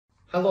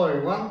Hello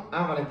everyone,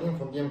 I'm Valentin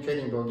from DM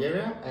Trading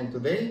Bulgaria, and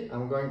today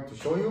I'm going to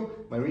show you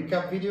my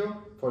recap video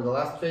for the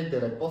last trade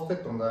that I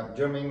posted on the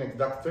German index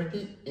DAX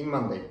 30 in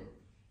Monday.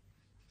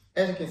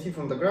 As you can see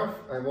from the graph,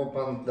 I've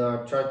opened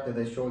the chart that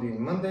I showed you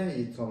in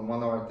Monday. It's on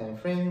 1 hour time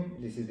frame.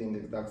 This is the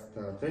index DAX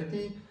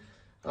 30.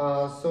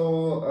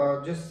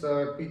 Just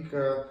a quick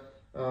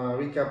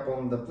recap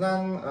on the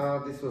plan.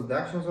 This was the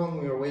action zone.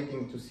 We were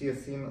waiting to see a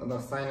signal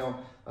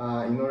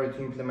in order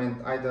to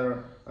implement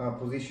either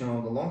position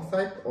on the long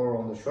side or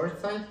on the short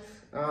side.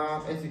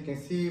 As you can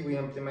see, we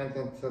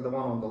implemented the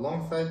one on the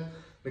long side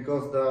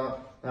because the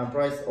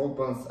price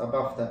opens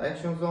above the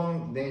action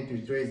zone, then it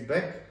retraces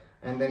back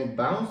and then it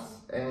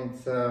bounced, and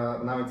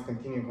now it's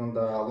continuing on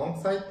the long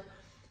side.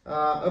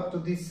 Up to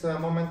this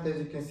moment, as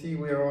you can see,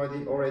 we are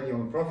already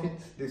on profit.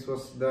 This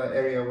was the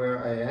area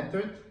where I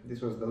entered.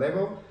 This was the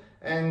level,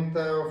 and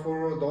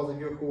for those of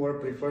you who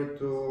prefer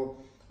to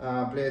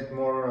play it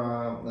more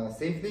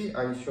safely,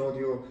 I showed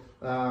you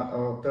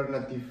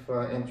alternative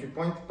entry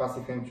point,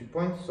 passive entry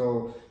point.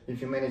 So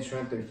if you manage to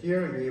enter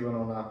here, you're even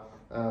on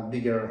a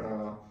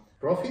bigger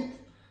profit.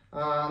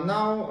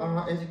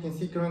 Now, as you can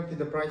see, currently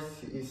the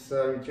price is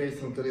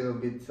retracing a little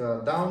bit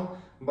down,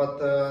 but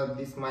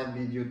this might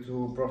be due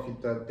to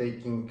profit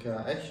taking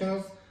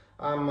actions.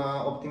 I'm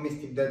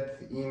optimistic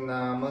that in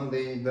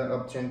Monday the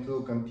uptrend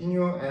will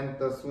continue, and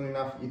soon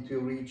enough it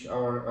will reach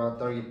our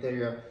target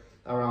area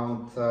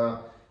around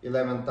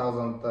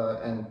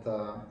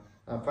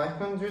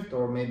 11,500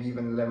 or maybe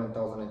even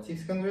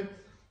 11,600.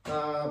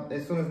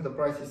 As soon as the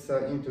price is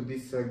into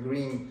this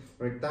green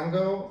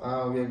rectangle,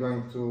 we are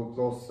going to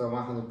close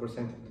 100%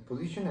 of the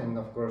position and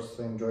of course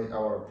enjoy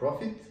our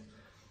profit.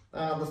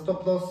 The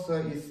stop loss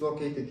is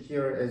located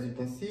here, as you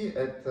can see,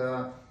 at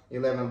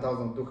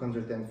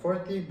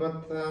 11,240,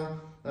 but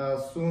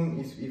soon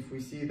if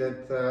we see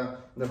that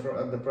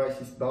the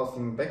price is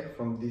bouncing back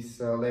from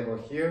this level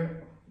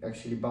here,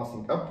 actually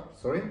bouncing up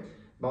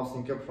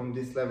from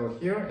this level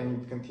here, and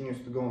it continues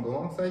to go on the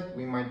long side,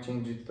 we might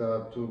change it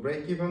to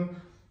break even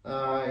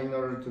in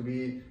order to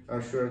be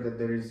sure that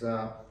there is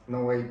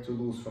no way to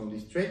lose from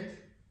this trade.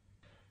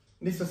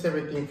 This was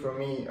everything for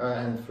me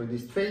and for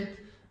this trade.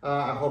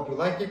 I hope you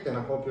like it, and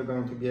I hope you're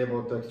going to be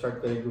able to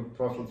extract very good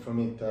profit from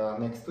it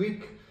next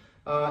week.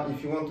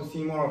 If you want to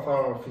see more of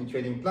our free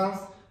trading plans,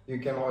 you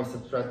can always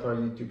subscribe to our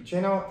YouTube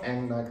channel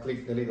and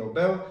click the little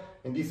bell,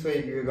 and this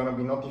way you're going to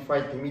be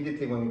notified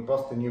immediately when we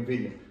post a new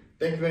video.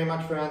 Thank you very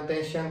much for your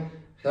attention.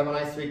 Have a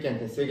nice weekend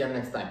and see you again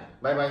next time.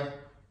 Bye bye.